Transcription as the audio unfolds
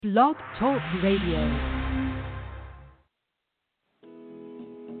Blog Talk Radio.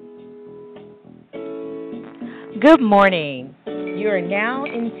 Good morning. You are now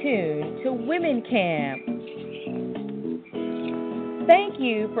in tune to Women Camp. Thank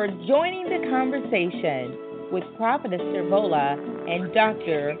you for joining the conversation with Prophetess Servola and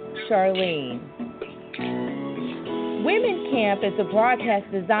Dr. Charlene. Women Camp is a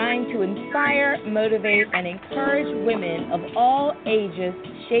broadcast designed to inspire, motivate, and encourage women of all ages,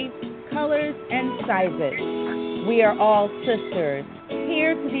 shapes, colors, and sizes. We are all sisters,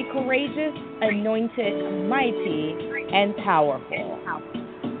 here to be courageous, anointed, mighty, and powerful.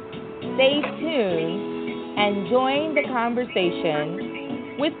 Stay tuned and join the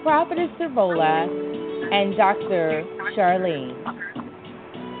conversation with Prophetess Servola and Dr. Charlene.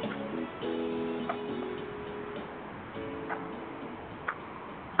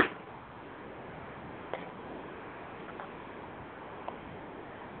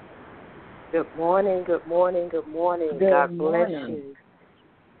 Good morning, good morning, good morning. God bless you.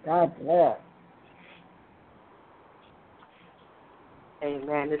 God bless.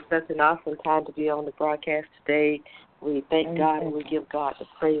 Amen. It's such an awesome time to be on the broadcast today. We thank God and we give God the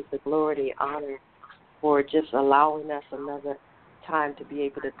praise, the glory, the honor for just allowing us another time to be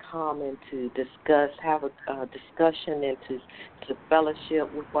able to come and to discuss, have a discussion and to fellowship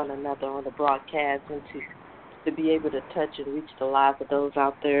with one another on the broadcast and to be able to touch and reach the lives of those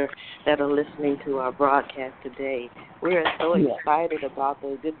out there that are listening to our broadcast today. We are so excited about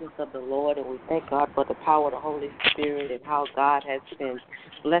the goodness of the Lord, and we thank God for the power of the Holy Spirit and how God has been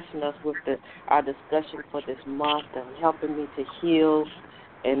blessing us with our discussion for this month and helping me to heal.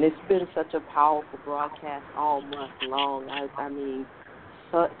 And it's been such a powerful broadcast all month long. I mean,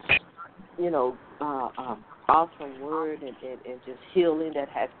 such, awesome word and just healing that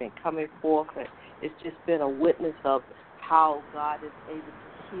has been coming forth. And it's just been a witness of how God is able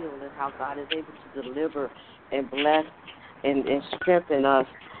to heal and how God is able to deliver and bless and strengthen us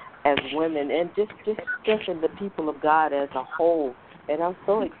as women and just strengthen the people of God as a whole. And I'm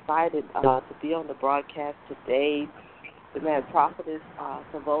so excited to be on the broadcast today. The Prophetess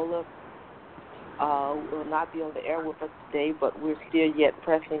Servola will not be on the air with us today, but we're still yet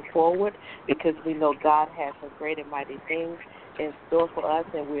pressing forward because we know God has some great and mighty things in store for us,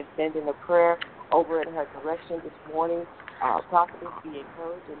 and we're sending a prayer over in her direction this morning. Prophetess, be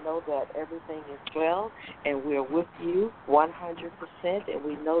encouraged and know that everything is well, and we're with you 100%, and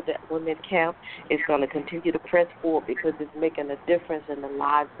we know that Women Camp is going to continue to press forward because it's making a difference in the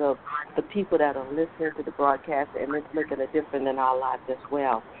lives of the people that are listening to the broadcast, and it's making a difference in our lives as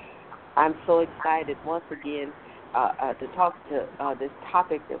well. I'm so excited once again to talk to this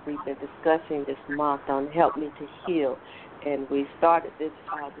topic that we've been discussing this month on Help Me to Heal. And we started this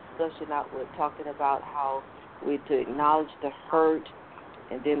discussion out with talking about how we to acknowledge the hurt,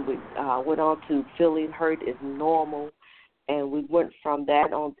 and then we went on to feeling hurt is normal, and we went from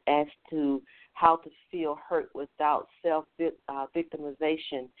that on as to how to feel hurt without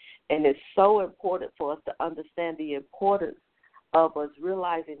self-victimization. And it's so important for us to understand the importance of us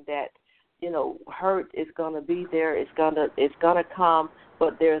realizing that, hurt is going to be there, it's going to come,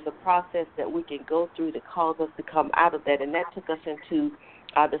 but there's a process that we can go through to cause us to come out of that. And that took us into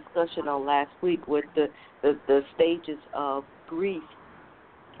our discussion on last week with the stages of grief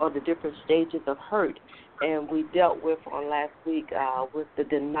or the different stages of hurt. And we dealt with on last week with the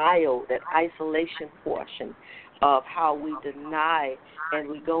denial, that isolation portion of how we deny and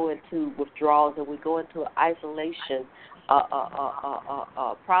we go into withdrawals and we go into an isolation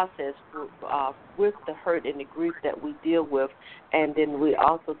process with the hurt and the grief that we deal with. And then we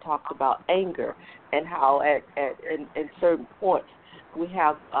also talked about anger and how in certain points we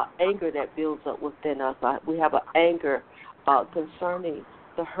have anger that builds up within us. We have an anger concerning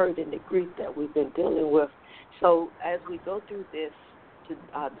the hurt and the grief that we've been dealing with. So as we go through this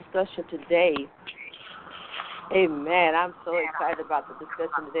discussion today, amen, I'm so excited about the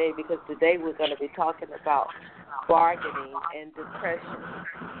discussion today because today we're going to be talking about bargaining and depression,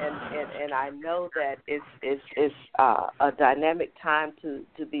 and I know that it's a dynamic time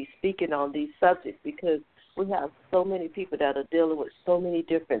to be speaking on these subjects because we have so many people that are dealing with so many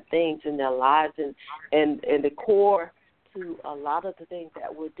different things in their lives, and the core to a lot of the things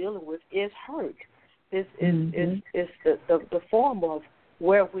that we're dealing with is hurt. This is the form of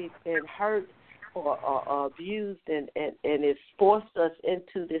where we've been hurt or abused, and it's forced us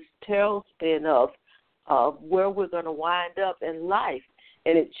into this tailspin of where we're going to wind up in life.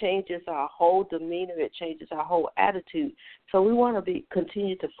 And it changes our whole demeanor. It changes our whole attitude. So we want to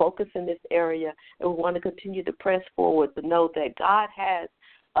continue to focus in this area, and we want to continue to press forward to know that God has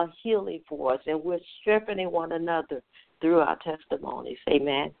a healing for us, and we're strengthening one another through our testimonies.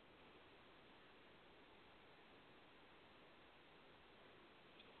 Amen.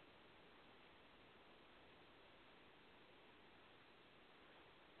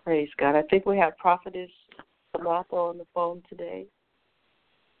 Praise God. I think we have Prophetess Samantha on the phone today.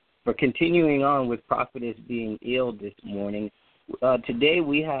 For continuing on with Prophetess being ill this morning, today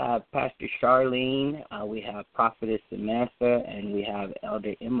we have Pastor Charlene, we have Prophetess Samantha, and we have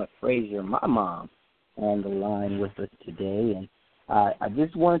Elder Emma Frazier, my mom, on the line with us today. And I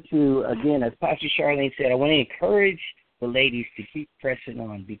just want to, again, as Pastor Charlene said, I want to encourage the ladies to keep pressing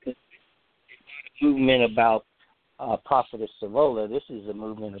on, because it's a movement about Prophetess Servola. This is a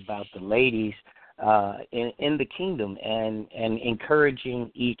movement about the ladies in the kingdom and encouraging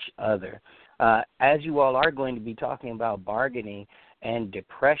each other. As you all are going to be talking about bargaining and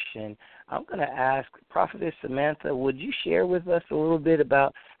depression, I'm going to ask Prophetess Samantha, would you share with us a little bit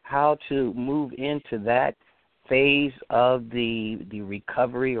about how to move into that phase of the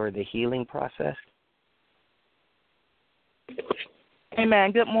recovery or the healing process?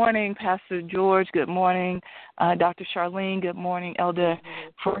 Amen. Good morning, Pastor George. Good morning, Dr. Charlene. Good morning, Elder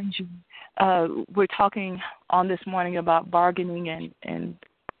Frazier. We're talking on this morning about bargaining and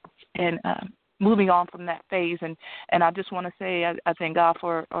moving on from that phase. And I just want to say I thank God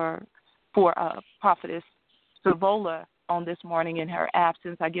for Prophetess Servola on this morning in her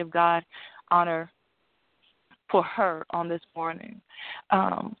absence. I give God honor for her on this morning.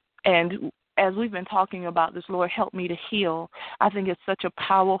 And as we've been talking about this, Lord, help me to heal, I think it's such a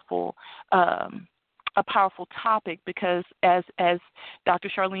powerful topic, because as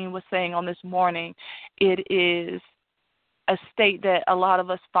Dr. Charlene was saying on this morning, it is a state that a lot of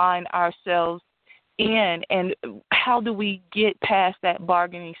us find ourselves in. And how do we get past that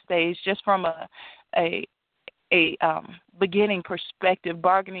bargaining stage? Just from a beginning perspective,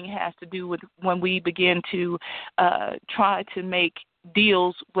 bargaining has to do with when we begin to try to make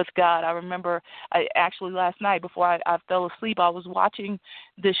deals with God. I remember actually last night before I fell asleep, I was watching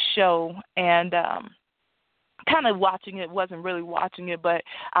this show and kind of watching it, wasn't really watching it, but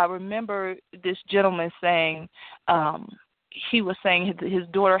I remember this gentleman saying, he was saying his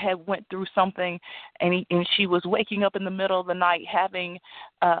daughter had went through something, and she was waking up in the middle of the night having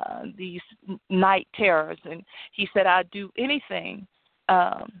these night terrors, and he said, I'd do anything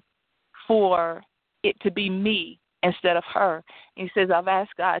for it to be me instead of her. And he says, I've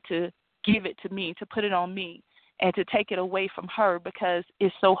asked God to give it to me, to put it on me, and to take it away from her, because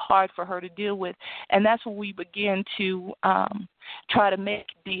it's so hard for her to deal with. And that's when we begin to try to make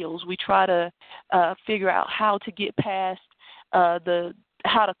deals. We try to figure out how to get past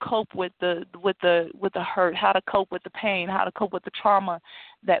how to cope with the hurt, how to cope with the pain, how to cope with the trauma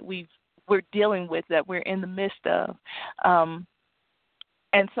that we're dealing with, that we're in the midst of.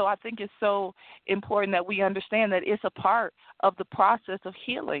 And so I think it's so important that we understand that it's a part of the process of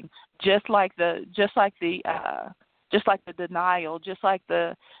healing, just like the denial, just like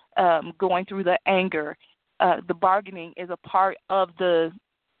the going through the anger. The bargaining is a part of the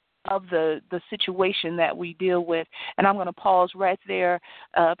situation that we deal with. And I'm going to pause right there,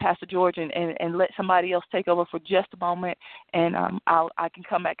 Pastor George, and let somebody else take over for just a moment, and I can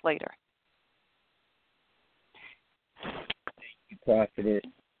come back later. Prophetess.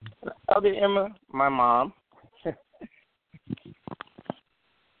 Elder Emma, my mom.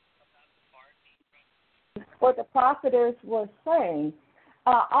 What the prophetess was saying,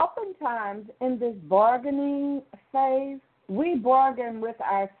 oftentimes in this bargaining phase, we bargain with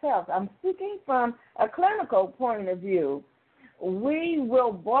ourselves. I'm speaking from a clinical point of view. We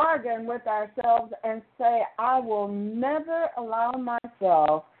will bargain with ourselves and say, I will never allow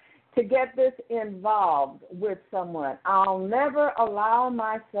myself to get this involved with someone. I'll never allow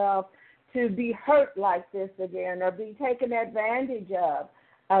myself to be hurt like this again or be taken advantage of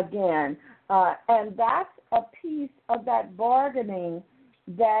again. And that's a piece of that bargaining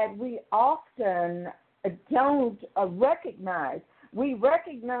that we often don't recognize. We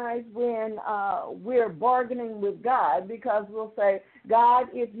recognize when we're bargaining with God, because we'll say, God,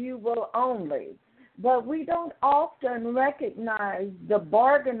 if you will only. But we don't often recognize the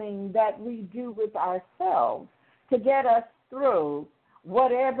bargaining that we do with ourselves to get us through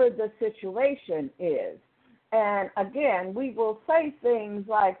whatever the situation is. And again, we will say things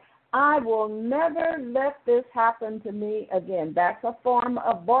like, I will never let this happen to me again. That's a form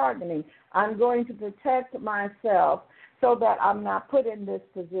of bargaining. I'm going to protect myself so that I'm not put in this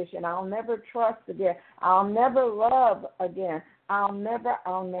position. I'll never trust again. I'll never love again. I'll never.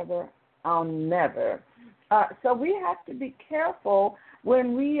 So we have to be careful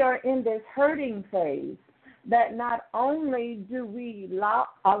when we are in this hurting phase, that not only do we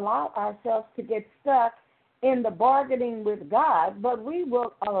allow ourselves to get stuck in the bargaining with God, but we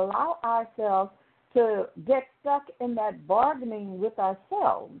will allow ourselves to get stuck in that bargaining with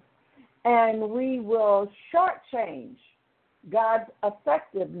ourselves, and we will shortchange God's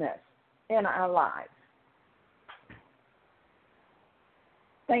effectiveness in our lives.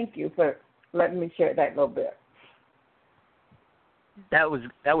 Thank you for letting me share that little bit. That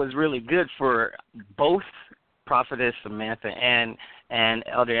was really good for both Prophetess Samantha and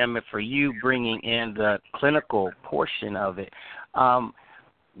Elder Emmett, for you bringing in the clinical portion of it.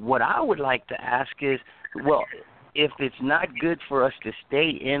 What I would like to ask is, well, if it's not good for us to stay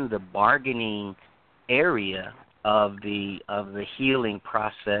in the bargaining area of the healing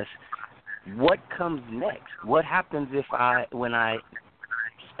process, what comes next? What happens when I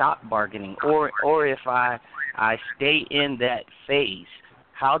stop bargaining, or if I stay in that phase?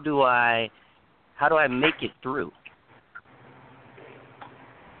 How do I make it through?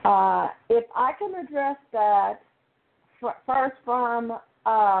 If I can address that first from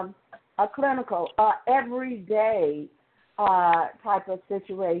a clinical, everyday type of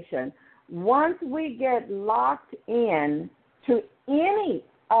situation, once we get locked in to any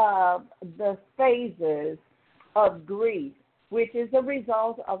of the phases of grief, which is a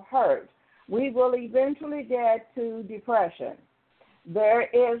result of hurt, we will eventually get to depression. There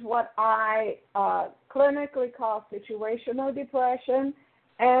is what I clinically call situational depression,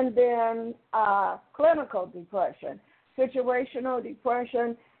 and then clinical depression. Situational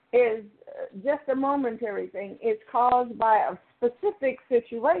depression is just a momentary thing. It's caused by a specific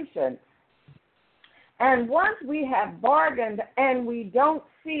situation. And once we have bargained and we don't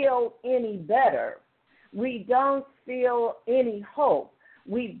feel any better, we don't feel any hope,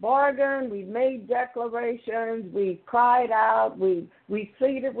 we bargained, we made declarations, we cried out, we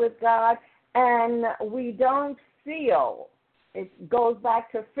pleaded with God, and we don't feel, it goes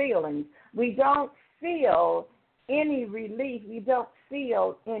back to feelings, we don't feel any relief, we don't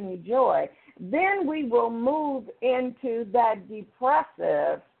feel any joy, then we will move into that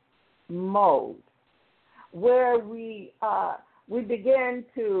depressive mode where we begin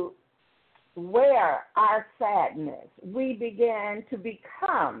to wear our sadness. We begin to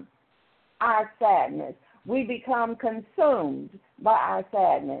become our sadness. We become consumed by our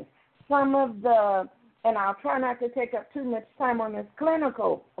sadness. Some of the, and I'll try not to take up too much time on this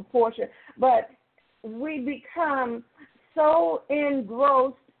clinical portion, but we become so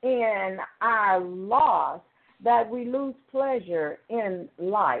engrossed in our loss that we lose pleasure in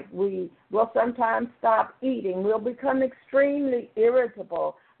life. We will sometimes stop eating. We'll become extremely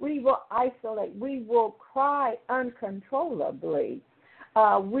irritable. We will isolate. We will cry uncontrollably.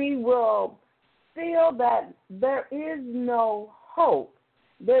 We will feel that there is no hope.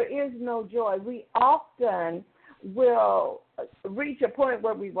 There is no joy. We often will reach a point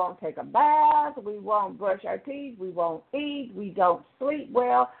where we won't take a bath, we won't brush our teeth, we won't eat, we don't sleep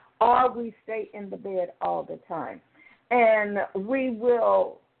well, or we stay in the bed all the time. And we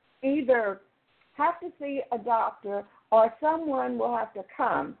will either have to see a doctor or someone will have to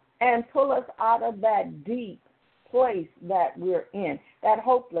come and pull us out of that deep place that we're in, that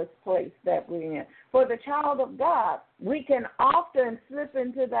hopeless place that we're in. For the child of God, we can often slip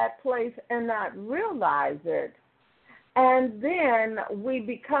into that place and not realize it. And then we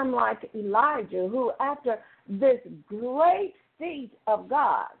become like Elijah, who after this great feat of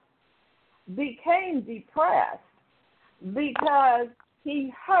God became depressed because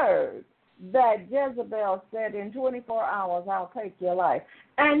he heard that Jezebel said, in 24 hours I'll take your life.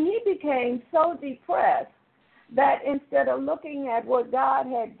 And he became so depressed that instead of looking at what God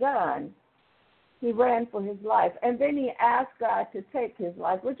had done, he ran for his life. And then he asked God to take his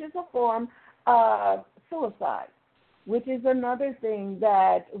life, which is a form of suicide, which is another thing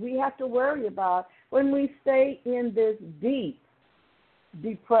that we have to worry about when we stay in this deep,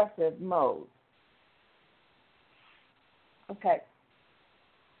 depressive mode. Okay.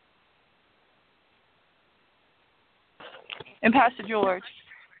 And Pastor George,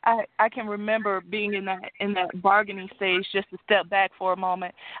 I can remember being in that bargaining stage. Just to step back for a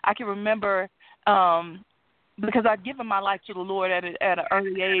moment, I can remember because I'd given my life to the Lord at an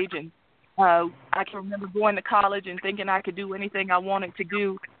early age, and I can remember going to college and thinking I could do anything I wanted to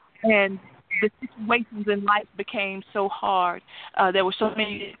do, and the situations in life became so hard. There were so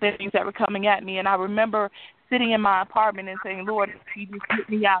many things that were coming at me, and I remember sitting in my apartment and saying, Lord, if you just get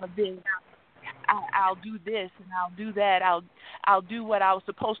me out of this, I'll do this and I'll do that. I'll do what I was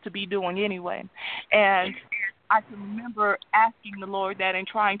supposed to be doing anyway. And I can remember asking the Lord that and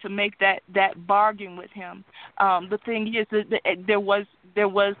trying to make that bargain with him. The thing is that there was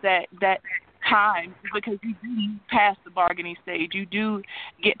that time, because you do move past the bargaining stage. You do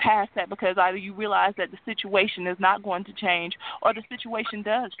get past that because either you realize that the situation is not going to change or the situation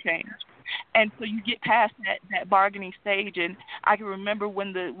does change. And so you get past that bargaining stage. And I can remember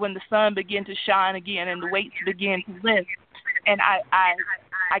when the sun began to shine again and the weights began to lift. And I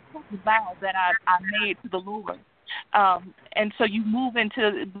took the vow that I made to the Lord. And so you move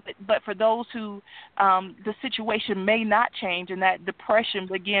into, but for those who the situation may not change and that depression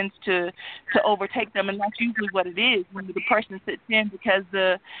begins to overtake them, and that's usually what it is when the depression sits in, because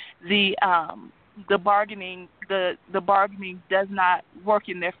the bargaining does not work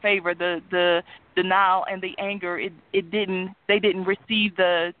in their favor. The denial and the anger, they didn't receive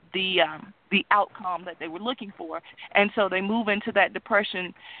the outcome that they were looking for, and so they move into that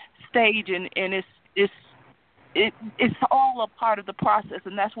depression stage, and it's all a part of the process,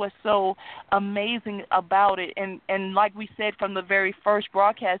 and that's what's so amazing about it. And like we said from the very first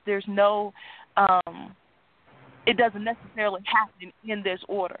broadcast, there's no it doesn't necessarily happen in this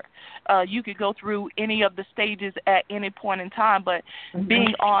order. You could go through any of the stages at any point in time, but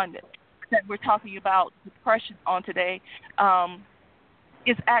being on that we're talking about depression on today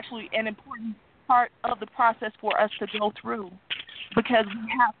is actually an important part of the process for us to go through, because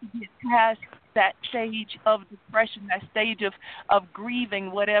we have to get past that stage of depression, that stage of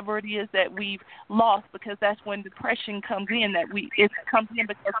grieving whatever it is that we've lost, because that's when depression comes in, it comes in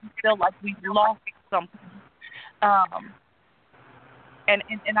because we feel like we've lost something. And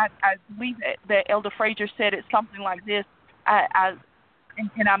I believe that Elder Frazier said it something like this.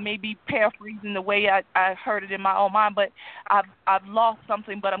 And I may be paraphrasing the way I heard it in my own mind, but I've lost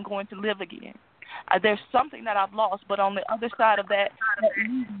something, but I'm going to live again. There's something that I've lost, but on the other side of that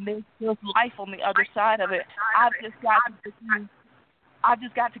losing, there's life on the other side of it. I've just got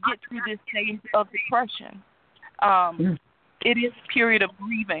to get through this stage of depression. It is a period of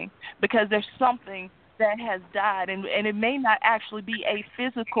grieving, because there's something that has died, and it may not actually be a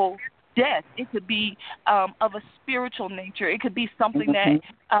physical death. It could be of a spiritual nature. It could be something that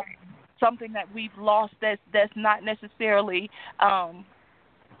we've lost that's not necessarily.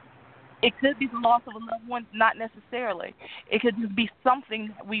 It could be the loss of a loved one, not necessarily. It could just be something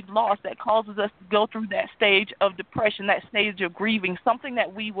that we've lost that causes us to go through that stage of depression, that stage of grieving, something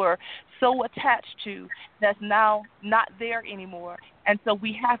that we were so attached to that's now not there anymore. And so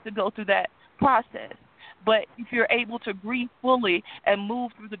we have to go through that process. But if you're able to grieve fully and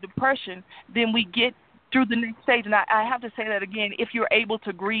move through the depression, then we get through the next stage. And I have to say that again, if you're able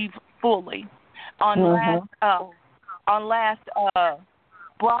to grieve fully. On last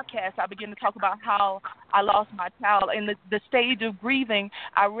broadcast, I began to talk about how I lost my child. In the stage of grieving,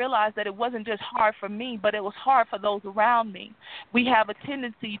 I realized that it wasn't just hard for me, but it was hard for those around me. We have a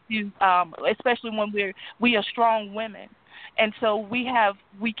tendency to, especially when we are strong women, and so we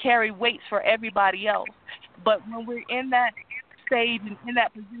carry weights for everybody else. But when we're in that stage and in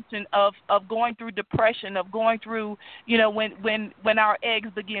that position of going through depression, of going through, when our eggs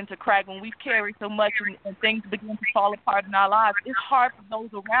begin to crack, when we've carried so much and things begin to fall apart in our lives, it's hard for those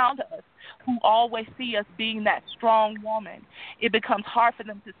around us who always see us being that strong woman. It becomes hard for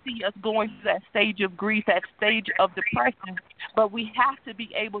them to see us going through that stage of grief, that stage of depression. But we have to be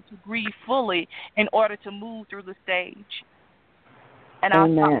able to grieve fully in order to move through the stage. And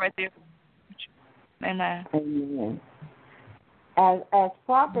I'll stop right there. Amen. Amen. As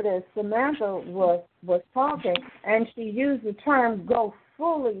Prophetess Samantha was talking, and she used the term "go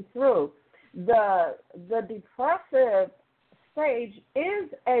fully through," the depressive stage is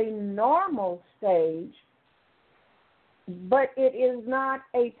a normal stage, but it is not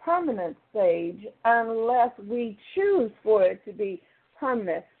a permanent stage unless we choose for it to be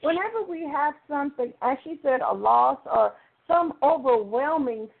permanent. Whenever we have something, as she said, a loss or some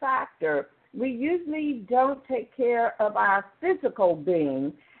overwhelming factor, we usually don't take care of our physical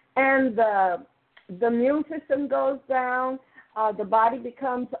being, and the immune system goes down, the body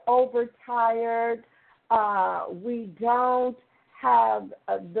becomes overtired, we don't have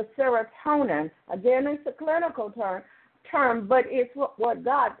the serotonin. Again, it's a clinical term, but it's what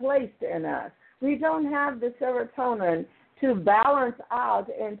God placed in us. We don't have the serotonin to balance out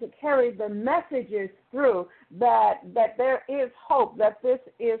and to carry the messages through that there is hope, that this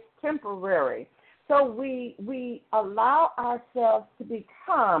is temporary. So we allow ourselves to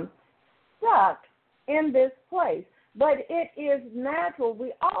become stuck in this place. But it is natural.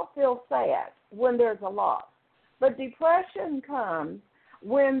 We all feel sad when there's a loss. But depression comes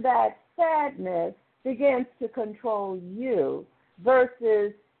when that sadness begins to control you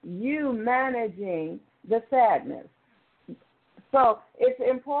versus you managing the sadness. So it's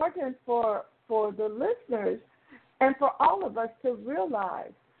important for the listeners and for all of us to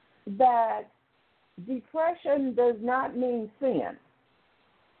realize that depression does not mean sin.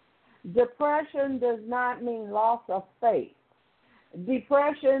 Depression does not mean loss of faith.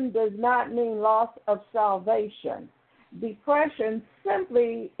 Depression does not mean loss of salvation. Depression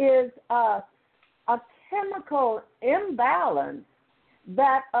simply is a chemical imbalance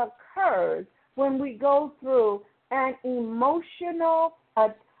that occurs when we go through an emotional,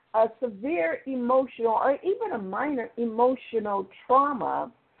 a severe emotional, or even a minor emotional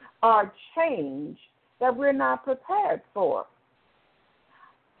trauma or change that we're not prepared for.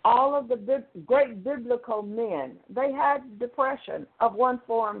 All of the great biblical men, they had depression of one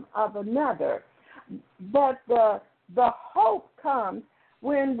form or another. But the hope comes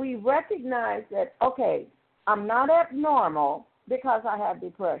when we recognize that, okay, I'm not abnormal because I have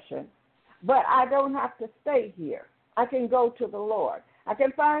depression, but I don't have to stay here. I can go to the Lord. I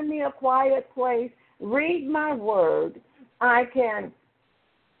can find me a quiet place, read my word. I can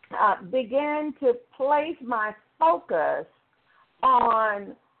begin to place my focus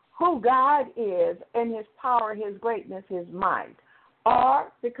on who God is and his power, his greatness, his might.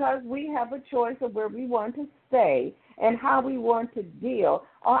 Or because we have a choice of where we want to stay and how we want to deal,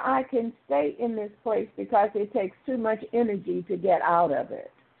 or I can stay in this place because it takes too much energy to get out of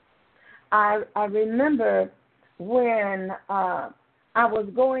it. I remember when I was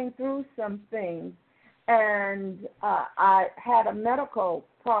going through some things and I had a medical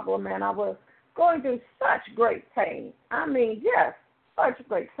problem and I was going through such great pain. I mean, yes, such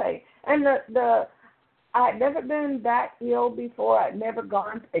great pain. And I'd never been that ill before. I'd never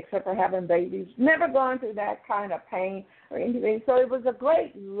gone, except for having babies, never gone through that kind of pain or anything. So it was a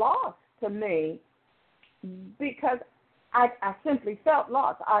great loss to me because I simply felt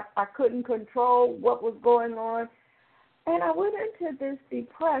lost. I couldn't control what was going on. And I went into this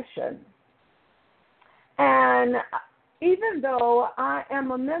depression. And even though I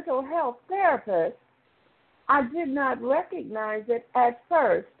am a mental health therapist, I did not recognize it at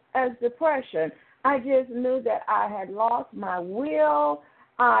first as depression. I just knew that I had lost my will.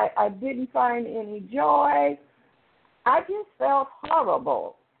 I didn't find any joy. I just felt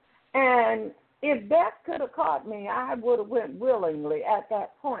horrible. And if death could have caught me, I would have went willingly at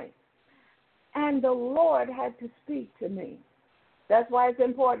that point. And the Lord had to speak to me. That's why it's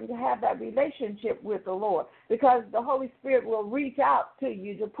important to have that relationship with the Lord, because the Holy Spirit will reach out to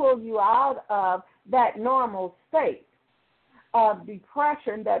you to pull you out of that normal state of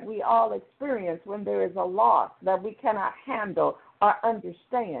depression that we all experience when there is a loss that we cannot handle or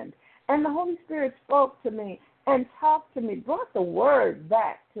understand. And the Holy Spirit spoke to me and talked to me, brought the word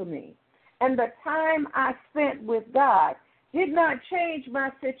back to me. And the time I spent with God did not change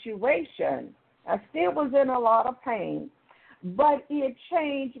my situation. I still was in a lot of pain, but it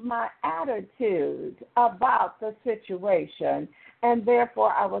changed my attitude about the situation, and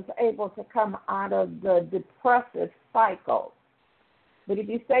therefore I was able to come out of the depressive cycle. But if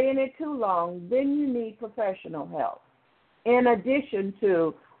you stay in it too long, then you need professional help, in addition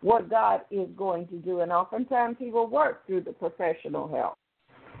to what God is going to do. And oftentimes he will work through the professional help.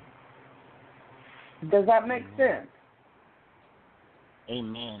 Does that make sense?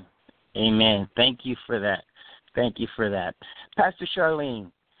 Amen. Amen. Thank you for that. Thank you for that. Pastor Charlene,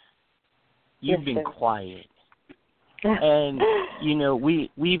 you've been quiet. And you know,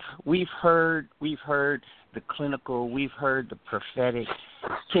 we've heard the clinical, we've heard the prophetic.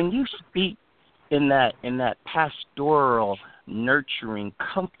 Can you speak in that pastoral, nurturing,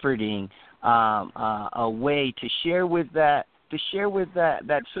 comforting a way to share with that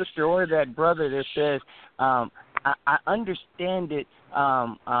sister or that brother that says, I understand it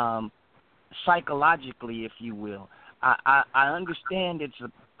psychologically, if you will. I understand it's a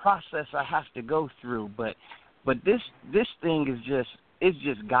process I have to go through, but this thing is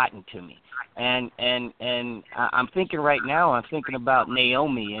just gotten to me, and I'm thinking right now. I'm thinking about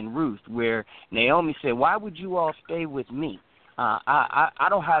Naomi and Ruth, where Naomi said, "Why would you all stay with me? I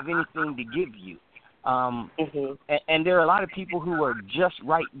don't have anything to give you." And there are a lot of people who are just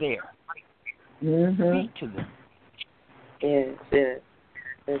right there. Speak to them. Yes,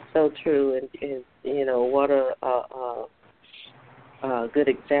 it's so true, and you know what a good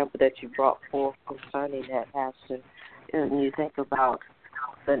example that you brought forth concerning that, Pastor. And you think about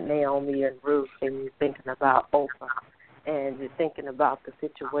the Naomi and Ruth, and you're thinking about Oprah, and you're thinking about the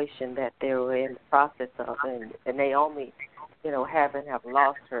situation that they were in the process of, and Naomi, you know, have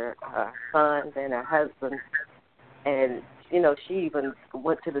lost her sons and her husband, and you know, she even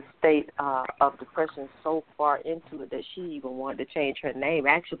went to the state of depression so far into it that she even wanted to change her name.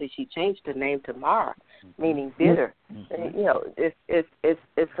 Actually, she changed her name to Mara, meaning bitter. And, you know,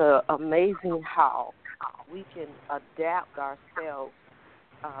 it's amazing how we can adapt ourselves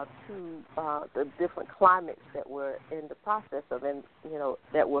to the different climates that we're in the process of, and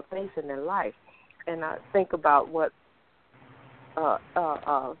that we're facing in life. And I think about what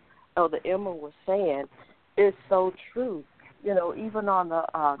Elder Emma was saying is so true. Even on the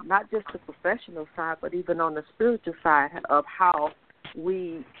not just the professional side, but even on the spiritual side of how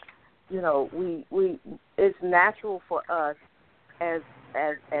we it's natural for us as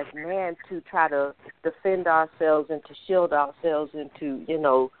man to try to defend ourselves and to shield ourselves and to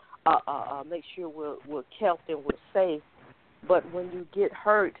make sure we're kept and we're safe. But when you get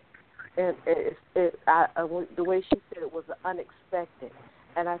hurt, and the way she said it was unexpected.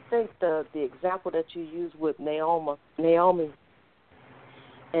 And I think the example that you used with Naomi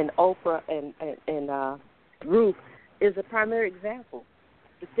and Oprah and Ruth is a primary example.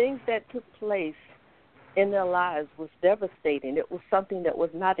 The things that took place in their lives was devastating. It was something that was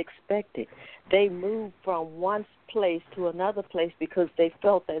not expected. They moved from one place to another place because they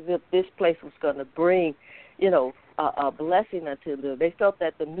felt as if this place was going to bring, a blessing unto them. They felt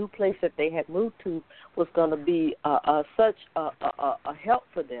that the new place that they had moved to was going to be such a help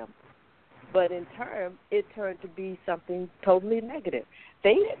for them. But in turn, it turned to be something totally negative.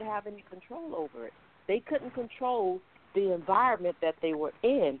 They didn't have any control over it. They couldn't control the environment that they were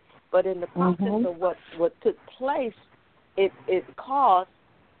in. But in the process of what took place, it caused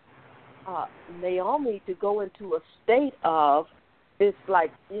Naomi to go into a state of, it's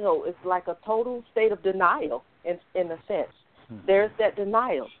like a total state of denial in a sense. There's that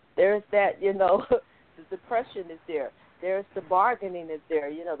denial. There's that, the depression is there. There's the bargaining is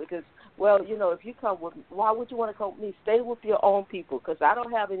there, because, if you come with me, why would you want to come with me? Stay with your own people, because I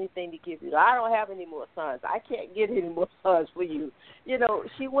don't have anything to give you. I don't have any more sons. I can't get any more sons for you.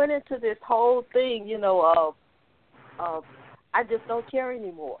 She went into this whole thing, of I just don't care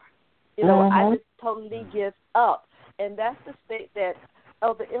anymore. I just totally give up. And that's the state that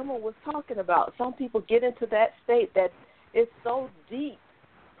Elder Emma was talking about. Some people get into that state that is so deep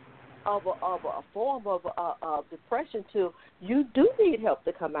of a form of depression till you do need help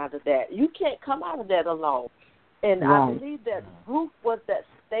to come out of that. You can't come out of that alone. And I believe that Ruth was that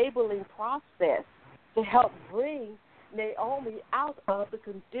stabling process to help bring Naomi out of the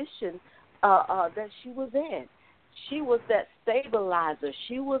condition that she was in. She was that stabilizer.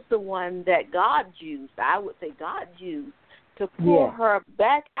 She was the one that God used, I would say God used, to pull her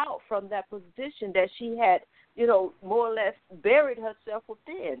back out from that position that she had, more or less buried herself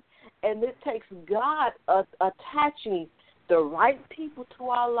within. And it takes God attaching the right people to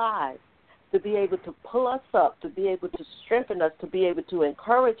our lives to be able to pull us up, to be able to strengthen us, to be able to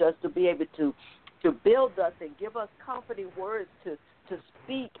encourage us, to be able to build us and give us comforting words to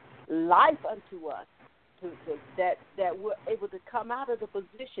speak life unto us, that we're able to come out of the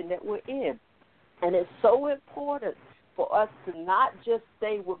position that we're in. And it's so important for us to not just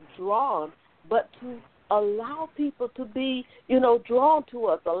stay withdrawn, but to allow people to be, drawn to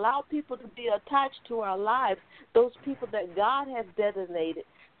us, allow people to be attached to our lives, those people that God has designated,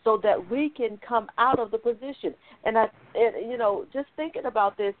 so that we can come out of the position. And just thinking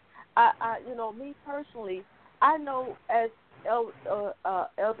about this, me personally, I know as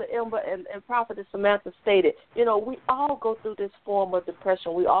Elder Emma and Prophetess Samantha stated, we all go through this form of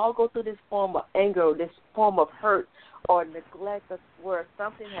depression. We all go through this form of anger, this form of hurt or neglect, where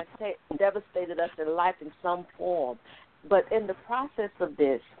something has devastated us in life in some form. But in the process of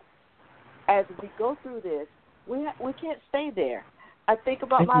this, as we go through this, we can't stay there. I think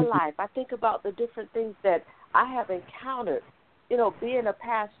about my life. I think about the different things that I have encountered, being a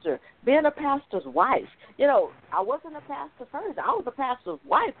pastor, being a pastor's wife. I wasn't a pastor first. I was a pastor's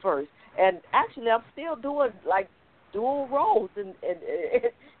wife first. And actually, I'm still doing, like, dual roles. And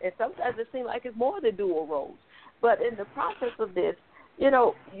sometimes it seems like it's more than dual roles. But in the process of this,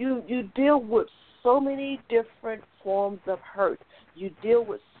 you deal with so many different forms of hurt. You deal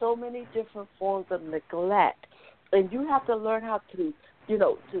with so many different forms of neglect. And you have to learn how to,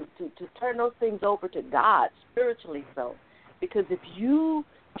 to turn those things over to God, spiritually so. Because if you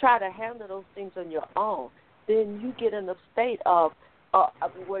try to handle those things on your own, then you get in a state of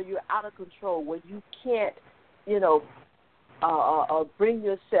where you're out of control, where you can't, bring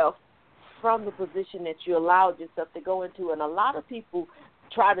yourself from the position that you allowed yourself to go into. And a lot of people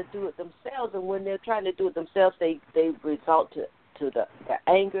try to do it themselves, and when they're trying to do it themselves, they result to the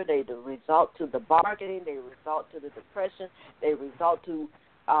anger, they result to the bargaining, they result to the depression, they result to,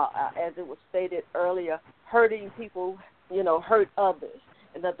 as it was stated earlier, hurting people, hurt others.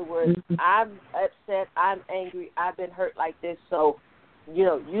 In other words, I'm upset, I'm angry, I've been hurt like this, so,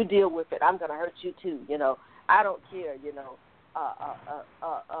 you deal with it. I'm going to hurt you too, I don't care,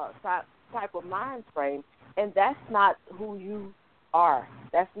 type of mind frame. And that's not who you are.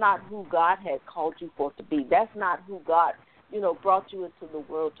 That's not who God had called you for to be. That's not who God, brought you into the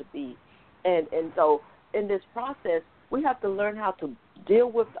world to be. And so in this process, we have to learn how to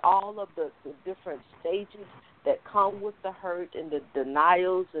deal with all of the different stages that come with the hurt and the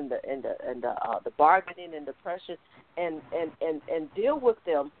denials and the bargaining and depression, and deal with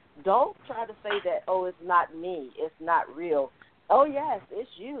them. Don't try to say that, oh, it's not me, it's not real. Oh, yes, it's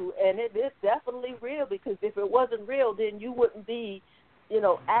you, and it is definitely real, because if it wasn't real, then you wouldn't be,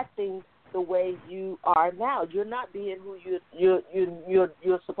 acting the way you are now. You're not being who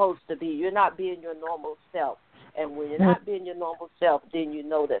you're supposed to be. You're not being your normal self. And when you're not being your normal self, then you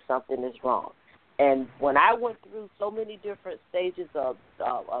know that something is wrong. And when I went through so many different stages of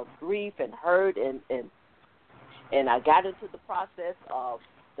grief and hurt, and I got into the process of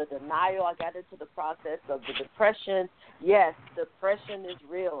the denial, I got into the process of the depression. Yes, depression is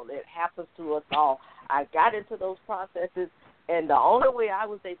real. It happens to us all. I got into those processes, and the only way I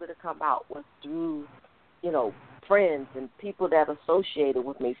was able to come out was through, friends and people that associated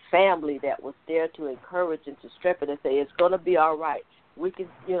with me, family that was there to encourage and to strengthen and say, it's going to be all right. We can,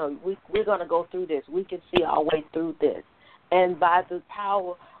 we're going to go through this. We can see our way through this. And by the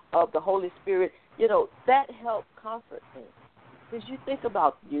power of the Holy Spirit, that helped comfort me. Because you think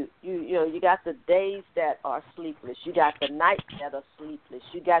about you got the days that are sleepless. You got the nights that are sleepless.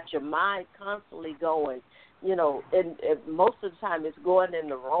 You got your mind constantly going, and most of the time it's going in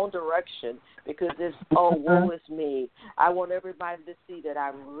the wrong direction, because it's, oh, woe is me. I want everybody to see that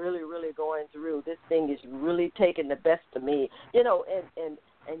I'm really, really going through. This thing is really taking the best of me, and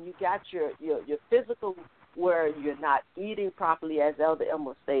you got your physical, where you're not eating properly, as Elder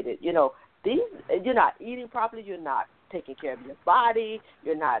Emma stated. You're not eating properly. You're not taking care of your body.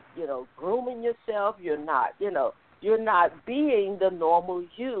 You're not, grooming yourself. You're not being the normal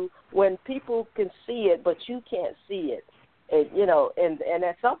you, when people can see it, but you can't see it. And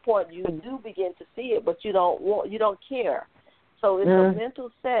at some point you do begin to see it, but you don't care. So it's a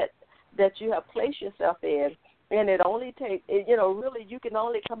mental set that you have placed yourself in, and it only takes, really you can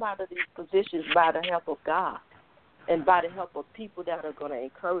only come out of these positions by the help of God, and by the help of people that are going to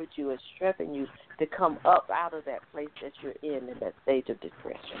encourage you and strengthen you to come up out of that place that you're in that stage of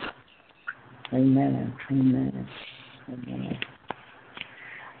depression. Amen. Amen. Amen.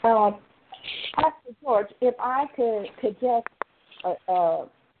 Pastor George, if I could just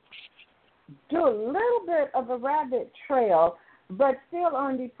do a little bit of a rabbit trail, but still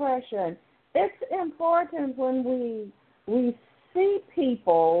on depression. It's important when we see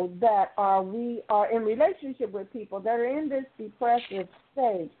people that we are in relationship with people that are in this depressive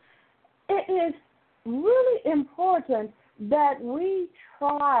stage. It is really important that we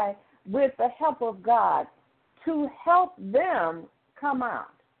try, with the help of God, to help them come out.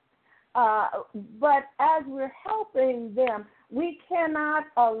 But as we're helping them, we cannot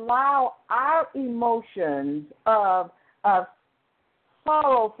allow our emotions of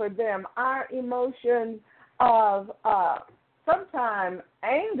sorrow for them, our emotions of sometimes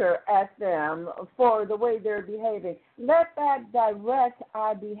anger at them for the way they're behaving. Let that direct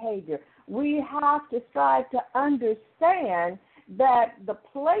our behavior. We have to strive to understand that the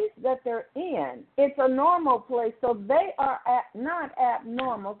place that they're in, it's a normal place, so they are not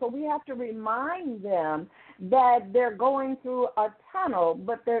abnormal. So we have to remind them that they're going through a tunnel,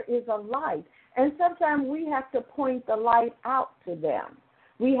 but there is a light. And sometimes we have to point the light out to them.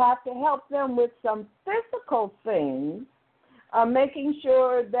 We have to help them with some physical things, making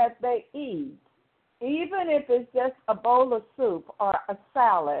sure that they eat, even if it's just a bowl of soup or a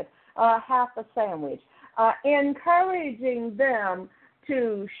salad or half a sandwich. Encouraging them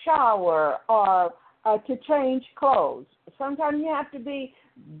to shower or to change clothes. Sometimes you have to be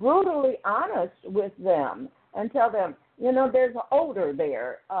brutally honest with them and tell them, there's an odor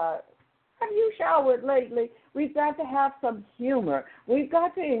there. Have you showered lately? We've got to have some humor. We've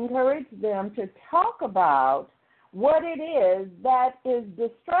got to encourage them to talk about what it is that is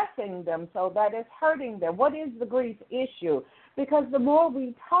distressing them, so that is hurting them. What is the grief issue? Because the more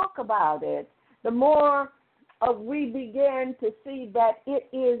we talk about it, the more we begin to see that it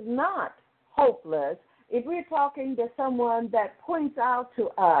is not hopeless if we're talking to someone that points out to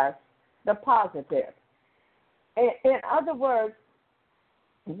us the positive. In other words,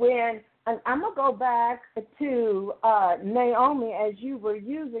 and I'm going to go back to Naomi, as you were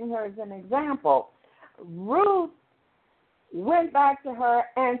using her as an example. Ruth went back to her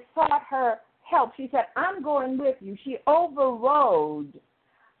and sought her help. She said, I'm going with you. She overrode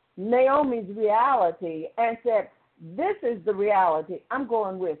Naomi's reality and said, this is the reality. I'm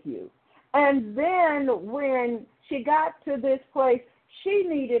going with you. And then when she got to this place, she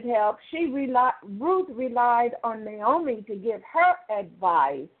needed help. Ruth relied on Naomi to give her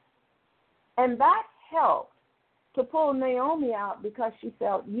advice, and that helped to pull Naomi out because she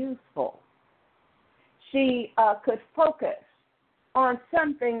felt useful. She could focus on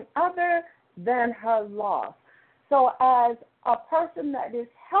something other than her loss. So as a person that is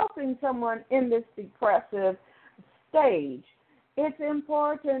helping someone in this depressive stage, it's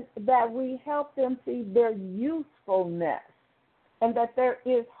important that we help them see their usefulness and that there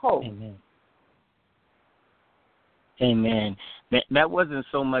is hope. Amen. Amen. That wasn't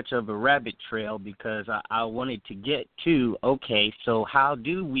so much of a rabbit trail because I wanted to get to, okay, so how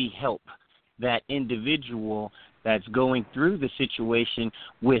do we help that individual that's going through the situation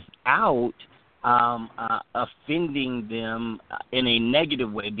without offending them in a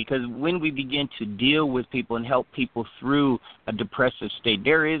negative way? Because when we begin to deal with people and help people through a depressive state,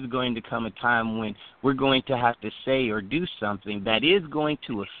 there is going to come a time when we're going to have to say or do something that is going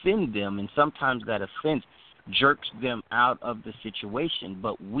to offend them, and sometimes that offense jerks them out of the situation.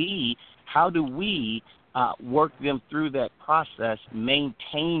 But how do we work them through that process,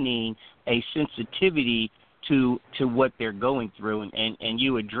 maintaining a sensitivity to what they're going through? And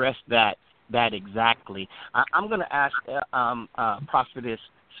you addressed that exactly. I'm going to ask Prophetess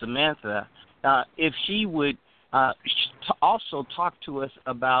Samantha if she would also talk to us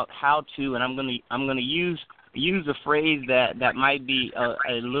about how to, and I'm going to use a phrase that might be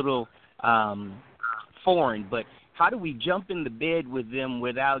a little foreign, but how do we jump in the bed with them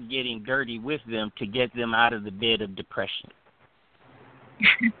without getting dirty with them to get them out of the bed of depression?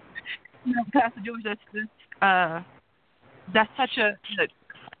 Pastor George, that's such a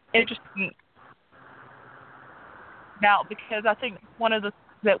interesting now, because I think one of the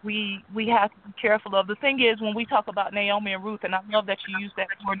that we have to be careful of. The thing is, when we talk about Naomi and Ruth, and I love that you use that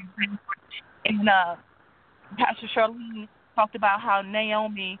word, and Pastor Charlene talked about how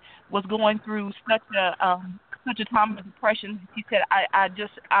Naomi was going through such a time of depression. She said,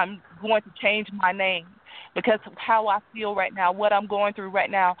 I'm going to change my name because of how I feel right now, what I'm going through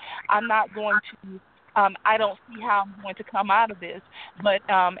right now. I'm not going to I don't see how I'm going to come out of this. But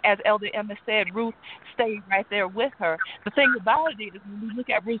as Elder Emma said, Ruth stayed right there with her. The thing about it is, when we look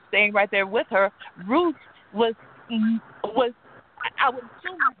at Ruth staying right there with her, Ruth was I would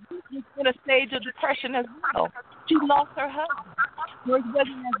assume Ruth was in a stage of depression as well. She lost her husband. It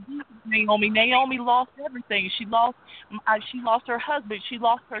wasn't as deep as Naomi. Naomi lost everything. She lost her husband. She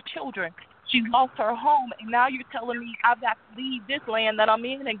lost her children. She lost her home, and now you're telling me I've got to leave this land that I'm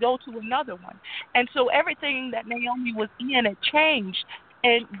in and go to another one. And so everything that Naomi was in had changed.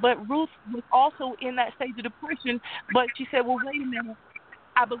 But Ruth was also in that stage of depression, but she said, well, wait a minute,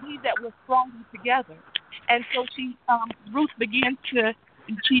 I believe that we're stronger together. And so Ruth began to,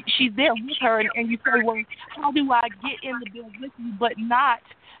 she's there with her, and you say, well, how do I get in the bed with you but not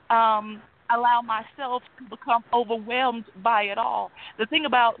allow myself to become overwhelmed by it all? The thing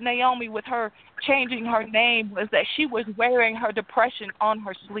about Naomi with her changing her name was that she was wearing her depression on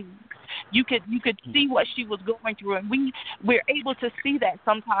her sleeve. You could see what she was going through, and we're able to see that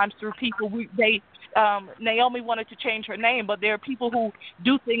sometimes through people. Naomi wanted to change her name, but there are people who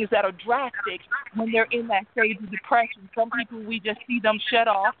do things that are drastic when they're in that stage of depression. Some people, we just see them shut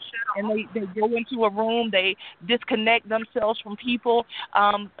off, and they go into a room, they disconnect themselves from people.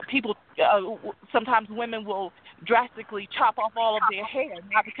 Sometimes women will drastically chop off all of their hair,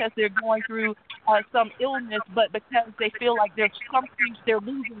 not because they're going through some illness, but because they feel like there's something, they're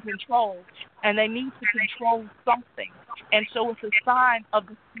losing control, and they need to control something. And so it's a sign of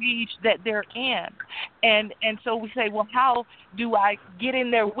the stage that they're in. And so we say, well, how do I get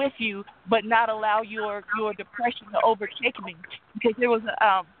in there with you but not allow your depression to overtake me? Because there was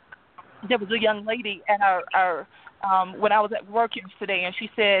a young lady at our when I was at work yesterday, and she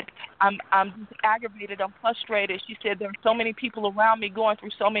said, I'm just aggravated, I'm frustrated. She said, there are so many people around me going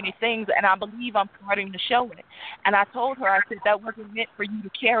through so many things, and I believe I'm starting to show it. And I told her, I said, that wasn't meant for you to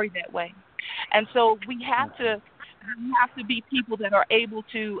carry that way. And so we have to be people that are able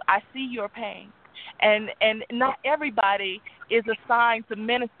to, I see your pain. And not everybody is assigned to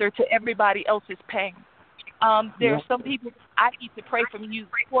minister to everybody else's pain. There are some people I need to pray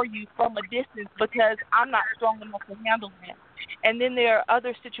for you from a distance because I'm not strong enough to handle that. And then there are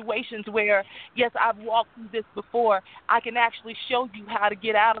other situations where, yes, I've walked through this before. I can actually show you how to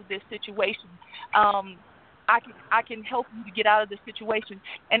get out of this situation. I can help you to get out of this situation.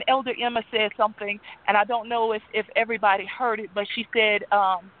 And Elder Emma said something, and I don't know if everybody heard it, but she said,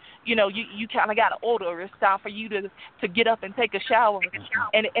 you kind of got an odor. It's time for you to get up and take a shower,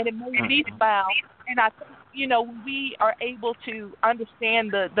 and it made me smile. And I think, when we are able to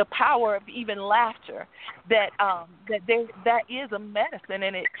understand the power of even laughter, that is a medicine,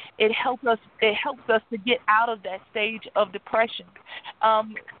 and it helps us to get out of that stage of depression.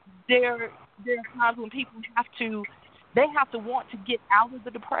 There are times when people have to want to get out of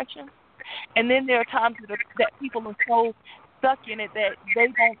the depression, and then there are times that people are so stuck in it that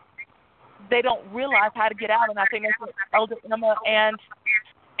they don't realize how to get out. And I think that's what Elder Emma and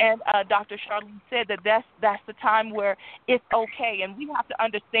Dr. Charlene said, that's the time where it's okay, and we have to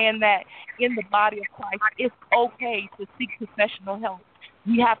understand that in the body of Christ, it's okay to seek professional help.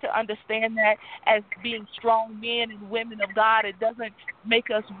 We have to understand that as being strong men and women of God, it doesn't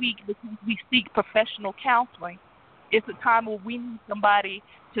make us weak because we seek professional counseling. It's a time where we need somebody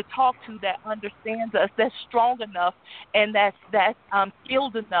to talk to that understands us, that's strong enough, and that's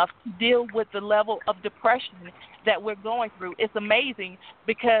skilled enough to deal with the level of depression that we're going through. It's amazing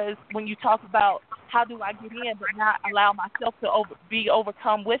because when you talk about how do I get in but not allow myself to be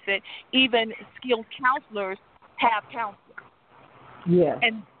overcome with it, even skilled counselors have counselors. Yes.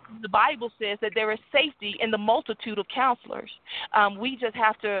 And the Bible says that there is safety in the multitude of counselors. We just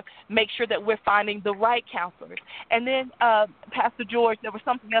have to make sure that we're finding the right counselors. And then, Pastor George, there was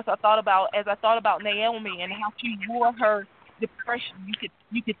something else I thought about as I thought about Naomi and how she wore her depression.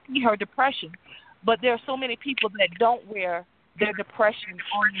 You could see her depression, but there are so many people that don't wear their depression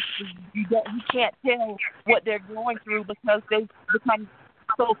on the sleeve. You can't tell what they're going through because they've become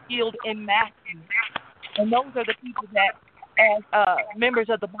so skilled in masking. And those are the people that, as members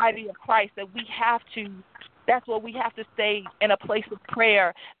of the body of Christ, that's what we have to stay in a place of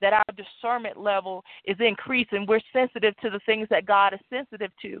prayer, that our discernment level is increased and we're sensitive to the things that God is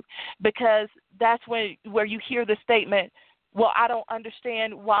sensitive to, because that's where you hear the statement, well, I don't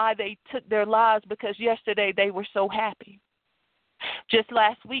understand why they took their lives because yesterday they were so happy. Just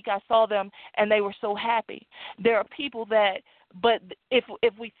last week I saw them and they were so happy. There are people but if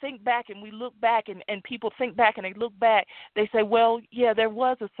we think back and we look back and people think back and they look back, they say, well, yeah, there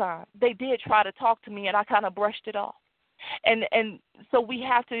was a sign. They did try to talk to me and I kind of brushed it off. And so we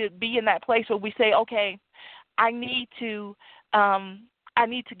have to be in that place where we say, okay, I need to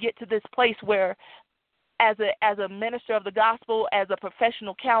get to this place where as a minister of the gospel, as a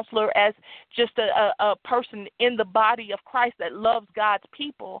professional counselor, as just a person in the body of Christ that loves God's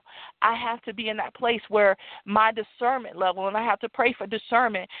people, I have to be in that place where my discernment level, and I have to pray for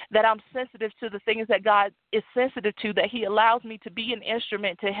discernment, that I'm sensitive to the things that God is sensitive to, that he allows me to be an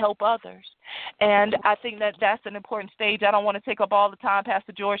instrument to help others. And I think that that's an important stage. I don't want to take up all the time,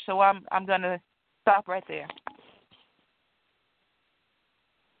 Pastor George, so I'm going to stop right there.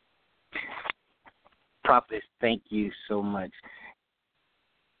 Prophetess, thank you so much.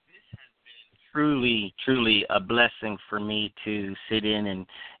 This has been truly a blessing for me to sit in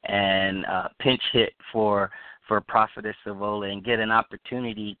and pinch hit for Prophetess Servola and get an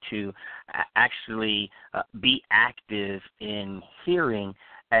opportunity to actually be active in hearing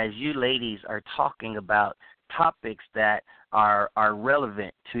as you ladies are talking about topics that are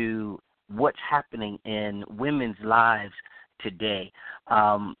relevant to what's happening in women's lives today.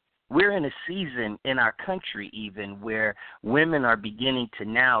 We're in a season in our country even where women are beginning to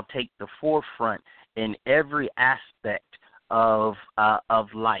now take the forefront in every aspect of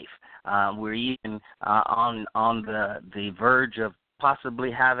life. We're even on the verge of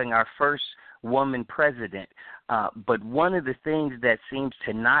possibly having our first woman president. But one of the things that seems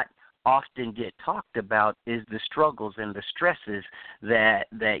to not often get talked about is the struggles and the stresses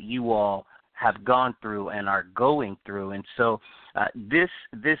that you all have gone through and are going through. And so this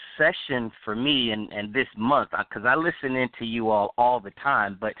session for me and this month, because I listen into you all the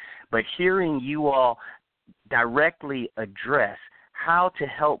time, but hearing you all directly address how to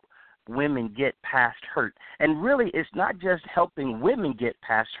help women get past hurt. And really, it's not just helping women get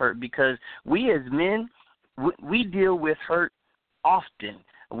past hurt, because we as men, we deal with hurt often.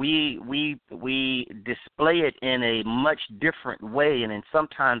 We display it in a much different way, and in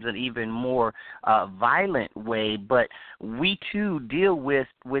sometimes an even more violent way. But we too deal with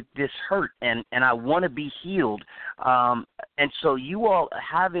this hurt, and I want to be healed. And so you all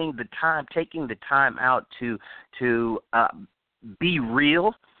having the time, taking the time out to be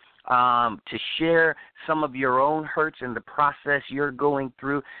real. To share some of your own hurts and the process you're going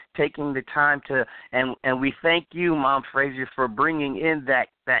through, taking the time to, and we thank you, Mom Frazier, for bringing in that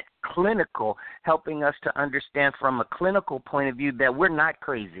clinical, helping us to understand from a clinical point of view that we're not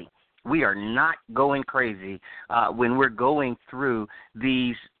crazy. We are not going crazy when we're going through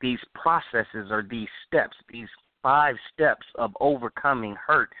these processes or these steps, these 5 steps of overcoming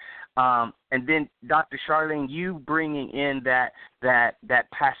hurt. And then, Dr. Charlene, you bringing in that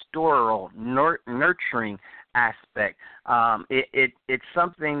pastoral, nurturing aspect. It's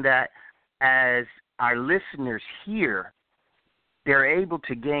something that, as our listeners hear, they're able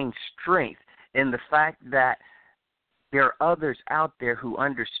to gain strength in the fact that there are others out there who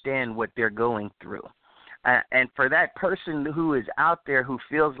understand what they're going through. And for that person who is out there who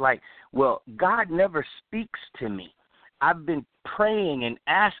feels like, well, God never speaks to me. I've been praying and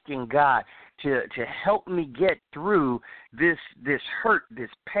asking God to help me get through this hurt, this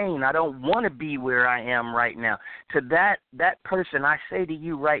pain. I don't want to be where I am right now. To that person, I say to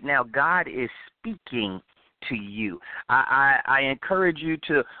you right now, God is speaking to you. I encourage you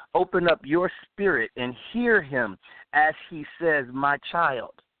to open up your spirit and hear him as he says, my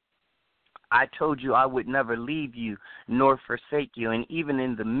child, I told you I would never leave you nor forsake you. And even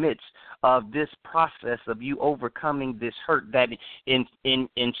in the midst of this process of you overcoming this hurt that in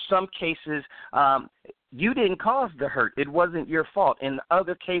some cases you didn't cause the hurt. It wasn't your fault. In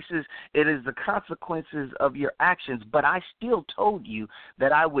other cases, it is the consequences of your actions. But I still told you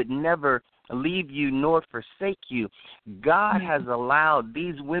that I would never leave you nor forsake you. God has allowed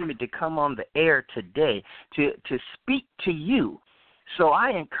these women to come on the air today to speak to you. So I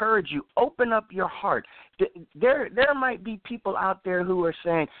encourage you, open up your heart. There might be people out there who are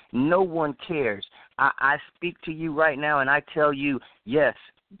saying, no one cares. I speak to you right now, and I tell you, yes,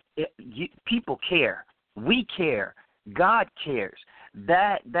 people care. We care. God cares.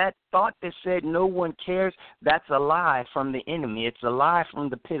 That thought that said no one cares, that's a lie from the enemy. It's a lie from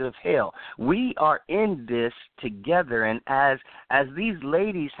the pit of hell. We are in this together, and as these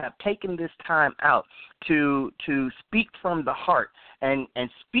ladies have taken this time out to speak from the heart and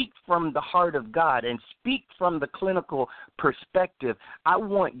speak from the heart of God and speak from the clinical perspective, I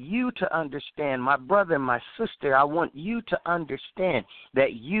want you to understand, my brother and my sister, I want you to understand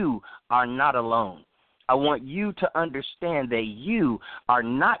that you are not alone. I want you to understand that you are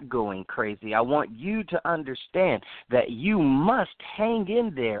not going crazy. I want you to understand that you must hang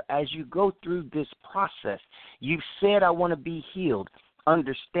in there as you go through this process. You've said, I want to be healed.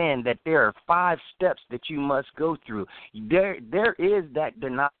 Understand that there are 5 steps that you must go through. There is that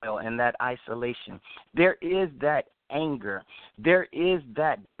denial and that isolation. There is that anger. There is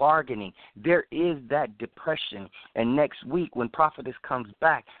that bargaining. There is that depression. And next week when Prophetess comes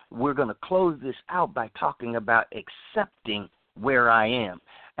back, we're going to close this out by talking about accepting where I am.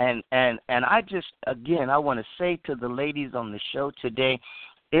 And I just, again, I want to say to the ladies on the show today,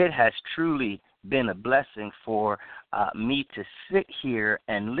 it has truly been a blessing for me to sit here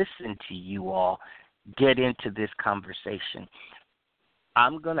and listen to you all get into this conversation.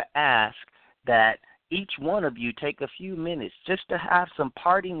 I'm going to ask that each one of you take a few minutes just to have some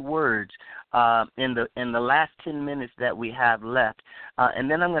parting words in the last 10 minutes that we have left. And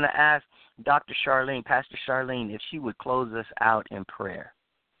then I'm going to ask Dr. Charlene, Pastor Charlene, if she would close us out in prayer.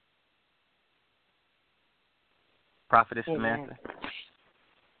 Prophetess Samantha.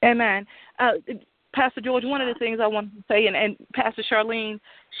 Amen. Pastor George, one of the things I wanted to say, and Pastor Charlene,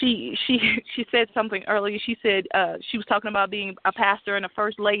 she said something earlier. She said she was talking about being a pastor and a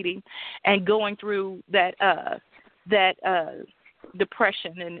first lady and going through that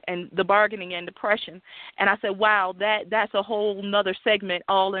depression and the bargaining and depression. And I said, wow, that's a whole nother segment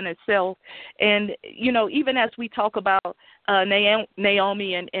all in itself. And, you know, even as we talk about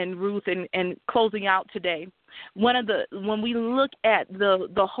Naomi and Ruth and closing out today, when we look at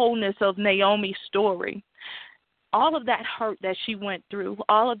the wholeness of Naomi's story, all of that hurt that she went through,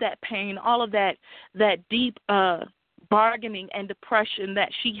 all of that pain, all of that deep bargaining and depression that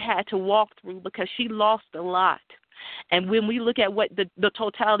she had to walk through because she lost a lot. And when we look at what the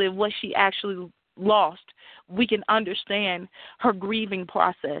totality of what she actually lost, we can understand her grieving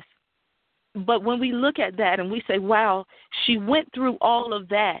process. But when we look at that and we say, wow, she went through all of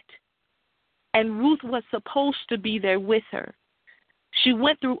that, and Ruth was supposed to be there with her. She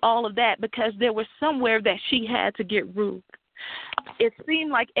went through all of that because there was somewhere that she had to get Ruth. It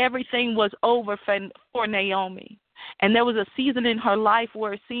seemed like everything was over for Naomi. And there was a season in her life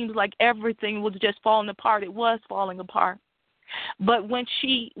where it seems like everything was just falling apart. It was falling apart. But when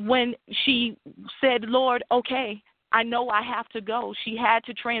she said, Lord, okay, I know I have to go. She had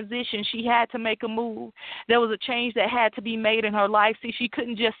to transition. She had to make a move. There was a change that had to be made in her life. See, she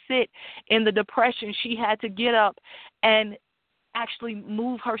couldn't just sit in the depression. She had to get up and actually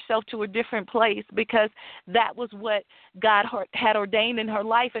move herself to a different place because that was what God had ordained in her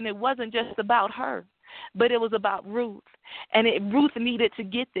life, and it wasn't just about her. but it was about Ruth. And Ruth needed to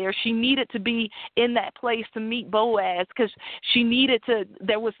get there. She needed to be in that place to meet Boaz because she needed to.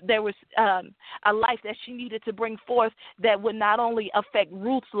 There was a life that she needed to bring forth that would not only affect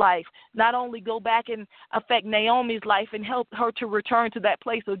Ruth's life, not only go back and affect Naomi's life and help her to return to that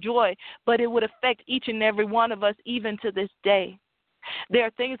place of joy, but it would affect each and every one of us even to this day. There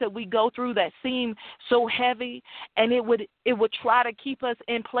are things that we go through that seem so heavy, and it would try to keep us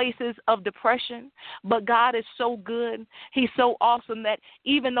in places of depression. But God is so good. He's so awesome that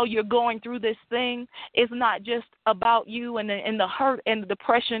even though you're going through this thing, it's not just about you, and the hurt and the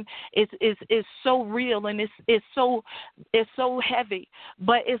depression is so real, and it's so heavy.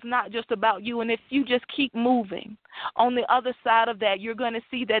 But it's not just about you. And if you just keep moving, on the other side of that, you're going to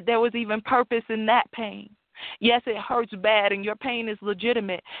see that there was even purpose in that pain. Yes, it hurts bad and your pain is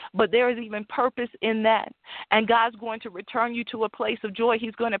legitimate, but there is even purpose in that. And God's going to return you to a place of joy.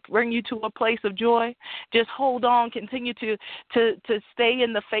 He's going to bring you to a place of joy. Just hold on. Continue to stay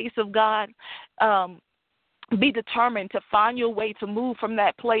in the face of God. Be determined to find your way to move from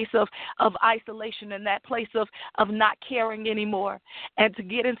that place of isolation and that place of not caring anymore, and to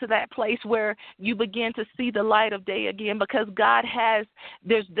get into that place where you begin to see the light of day again, because God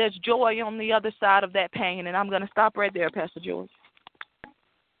there's joy on the other side of that pain. And I'm going to stop right there, Pastor George.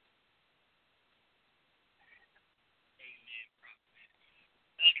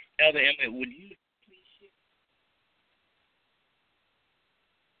 Elder Emmett, would you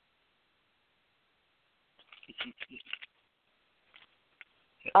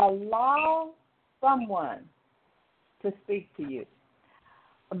allow someone to speak to you,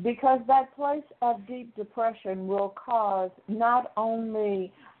 because that place of deep depression will cause not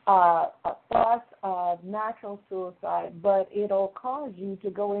only thoughts of natural suicide, but it'll cause you to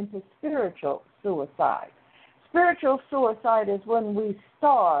go into spiritual suicide. Spiritual suicide is when we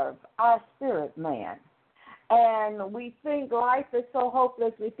starve our spirit man. And we think life is so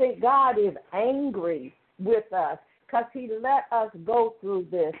hopeless. We think God is angry with us because he let us go through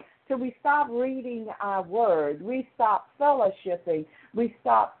this. So we stop reading our word. We stop fellowshipping. We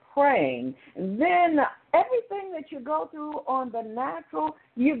stop praying. And then everything that you go through on the natural,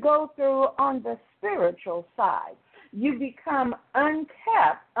 you go through on the spiritual side. You become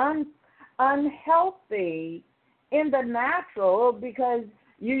unkept, unhealthy in the natural because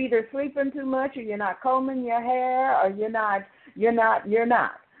you're either sleeping too much, or you're not combing your hair, or you're not.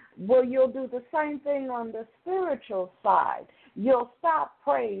 Well, you'll do the same thing on the spiritual side. You'll stop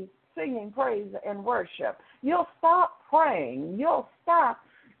singing praise and worship. You'll stop praying. You'll stop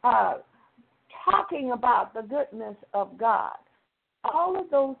talking about the goodness of God. All of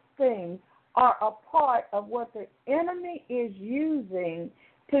those things are a part of what the enemy is using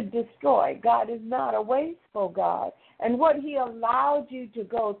to destroy. God is not a wasteful God. And what he allowed you to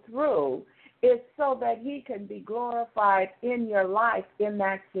go through is so that he can be glorified in your life in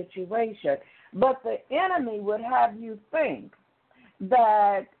that situation. But the enemy would have you think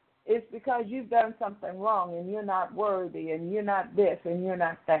that it's because you've done something wrong and you're not worthy and you're not this and you're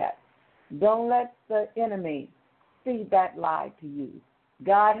not that. Don't let the enemy feed that lie to you.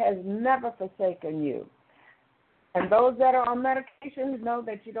 God has never forsaken you. And those that are on medications know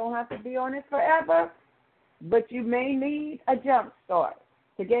that you don't have to be on it forever, but you may need a jump start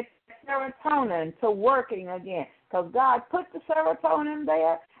to get serotonin to working again, because God put the serotonin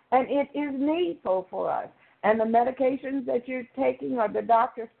there, and it is needful for us. And the medications that you're taking or the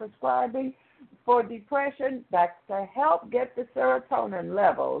doctor's prescribing for depression, that's to help get the serotonin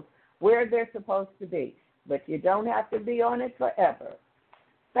levels where they're supposed to be. But you don't have to be on it forever.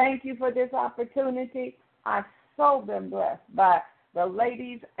 Thank you for this opportunity. I've so been blessed by the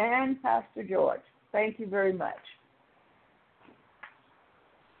ladies and Pastor George. Thank you very much.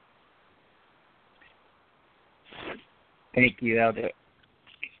 Thank you, Elder.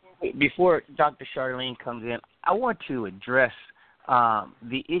 Before Dr. Charlene comes in, I want to address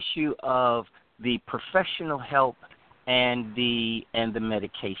the issue of the professional help and the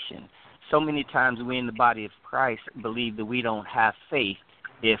medication. So many times we in the body of Christ believe that we don't have faith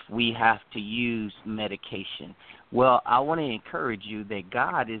if we have to use medication. Well, I want to encourage you that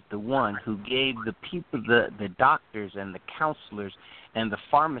God is the one who gave the people, the doctors and the counselors and the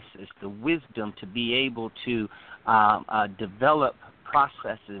pharmacists, the wisdom to be able to develop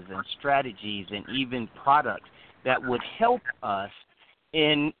processes and strategies and even products that would help us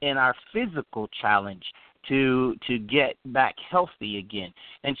in our physical challenge to get back healthy again.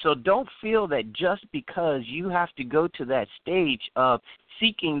 And so don't feel that just because you have to go to that stage of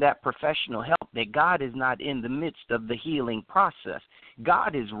seeking that professional help that God is not in the midst of the healing process.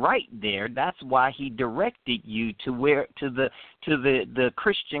 God is right there. That's why he directed you to the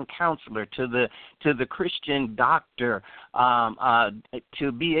Christian counselor, to the Christian doctor,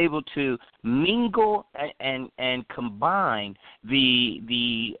 to be able to mingle and combine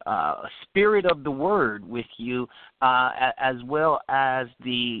the spirit of the word with you, as well as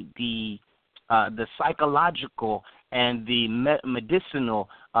the psychological and the medicinal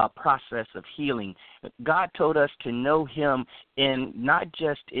process of healing. God told us to know him in not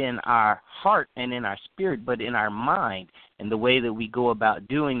just in our heart and in our spirit, but in our mind. And the way that we go about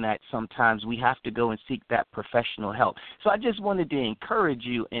doing that, sometimes we have to go and seek that professional help. So I just wanted to encourage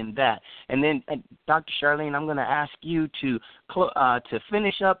you in that. And then, Dr. Charlene, I'm going to ask you to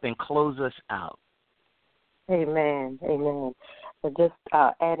finish up and close us out. Amen. Amen. But just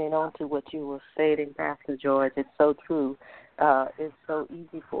adding on to what you were saying, Pastor George, it's so true. It's so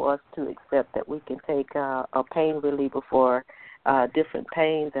easy for us to accept that we can take a pain reliever for different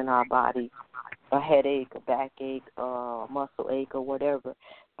pains in our body, a headache, a backache, a muscle ache, or whatever.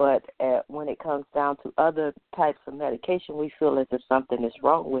 But when it comes down to other types of medication, we feel as if something is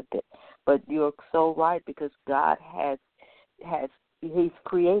wrong with it. But you're so right, because God He's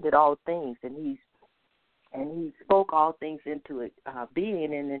created all things, and He spoke all things into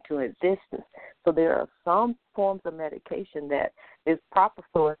being and into existence. So there are some forms of medication that is proper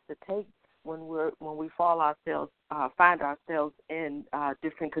for us to take when we find ourselves in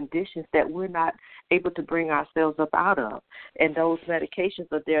different conditions that we're not able to bring ourselves up out of. And those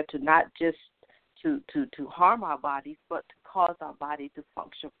medications are there to not just to harm our bodies, but to cause our body to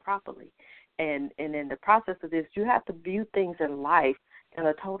function properly. And in the process of this, you have to view things in life in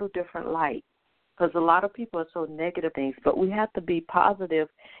a total different light. Because a lot of people are so negative things, but we have to be positive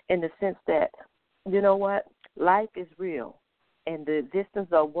in the sense that, you know what, life is real, and the existence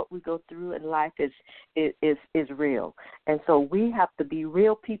of what we go through in life is real. And so we have to be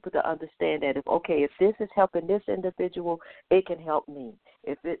real people to understand that if this is helping this individual, it can help me.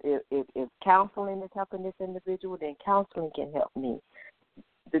 If counseling is helping this individual, then counseling can help me.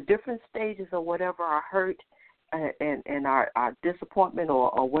 The different stages of whatever our hurt and our disappointment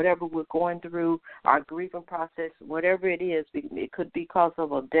or whatever we're going through, our grieving process, whatever it is, it could be because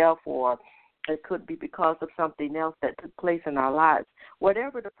of a death, or it could be because of something else that took place in our lives.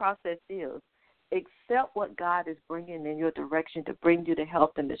 Whatever the process is, accept what God is bringing in your direction to bring you the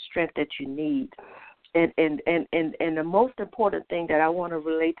health and the strength that you need. And the most important thing that I want to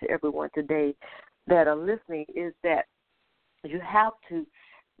relate to everyone today that are listening is that you have to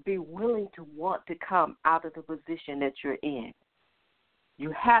be willing to want to come out of the position that you're in.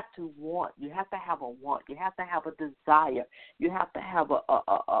 You have to want. You have to have a want. You have to have a desire. You have to have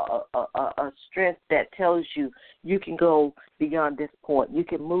a strength that tells you can go beyond this point. You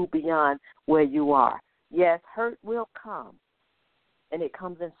can move beyond where you are. Yes, hurt will come, and it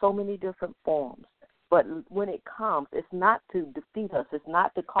comes in so many different forms. But when it comes, it's not to defeat us. It's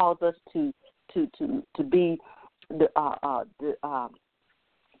not to cause us to be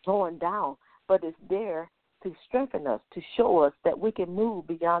torn down, but it's there to strengthen us, to show us that we can move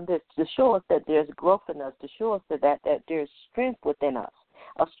beyond this, to show us that there's growth in us, to show us that there's strength within us,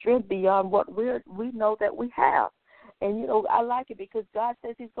 a strength beyond what we know that we have. And, I like it because God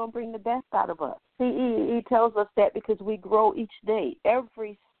says he's going to bring the best out of us. He tells us that because we grow each day.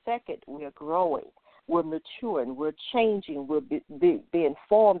 Every second we're growing. We're maturing, we're changing, we're being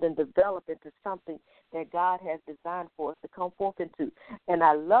formed and developed into something that God has designed for us to come forth into. And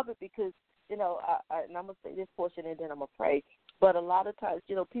I love it because, and I'm going to say this portion and then I'm going to pray, but a lot of times,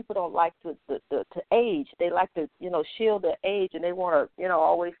 people don't like to age. They like to, shield their age, and they want to,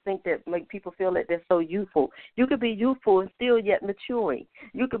 always think that make people feel that they're so youthful. You could be youthful and still yet maturing.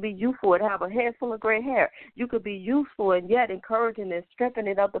 You could be youthful and have a head full of gray hair. You could be youthful and yet encouraging and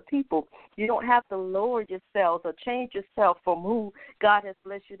strengthening other people. You don't have to lower yourselves or change yourself from who God has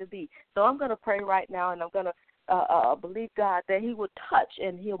blessed you to be. So I'm going to pray right now, and I'm going to believe God that he will touch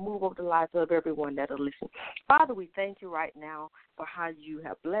and he'll move over the lives of everyone that are listening. Father, we thank you right now for how you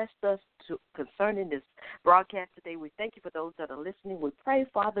have blessed us concerning this broadcast today. We thank you for those that are listening. We pray,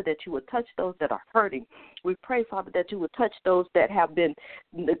 Father, that you would touch those that are hurting. We pray, Father, that you would touch those that have been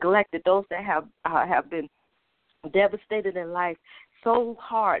neglected, those that have been devastated in life so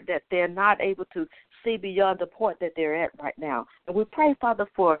hard that they're not able to see beyond the point that they're at right now. And we pray, Father,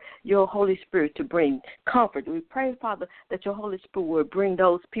 for your Holy Spirit to bring comfort. We pray, Father, that your Holy Spirit will bring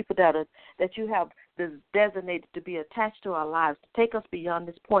those people that you have designated to be attached to our lives, to take us beyond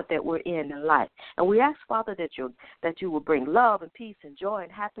this point that we're in life. And we ask, Father, that you will bring love and peace and joy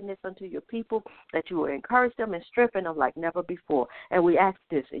and happiness unto your people, that you will encourage them and strengthen them like never before. And we ask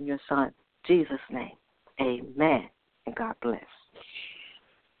this in your Son, Jesus' name, amen, and God bless.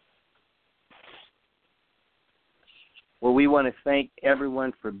 Well, we want to thank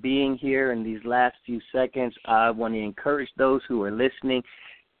everyone for being here in these last few seconds. I want to encourage those who are listening,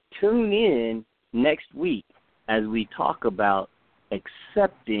 tune in next week as we talk about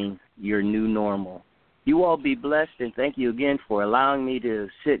accepting your new normal. You all be blessed, and thank you again for allowing me to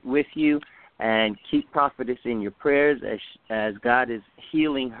sit with you, and keep Prophetess in your prayers as God is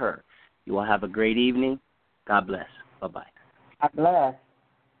healing her. You all have a great evening. God bless. Bye-bye. God bless.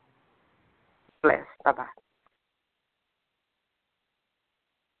 Bless. Bye-bye.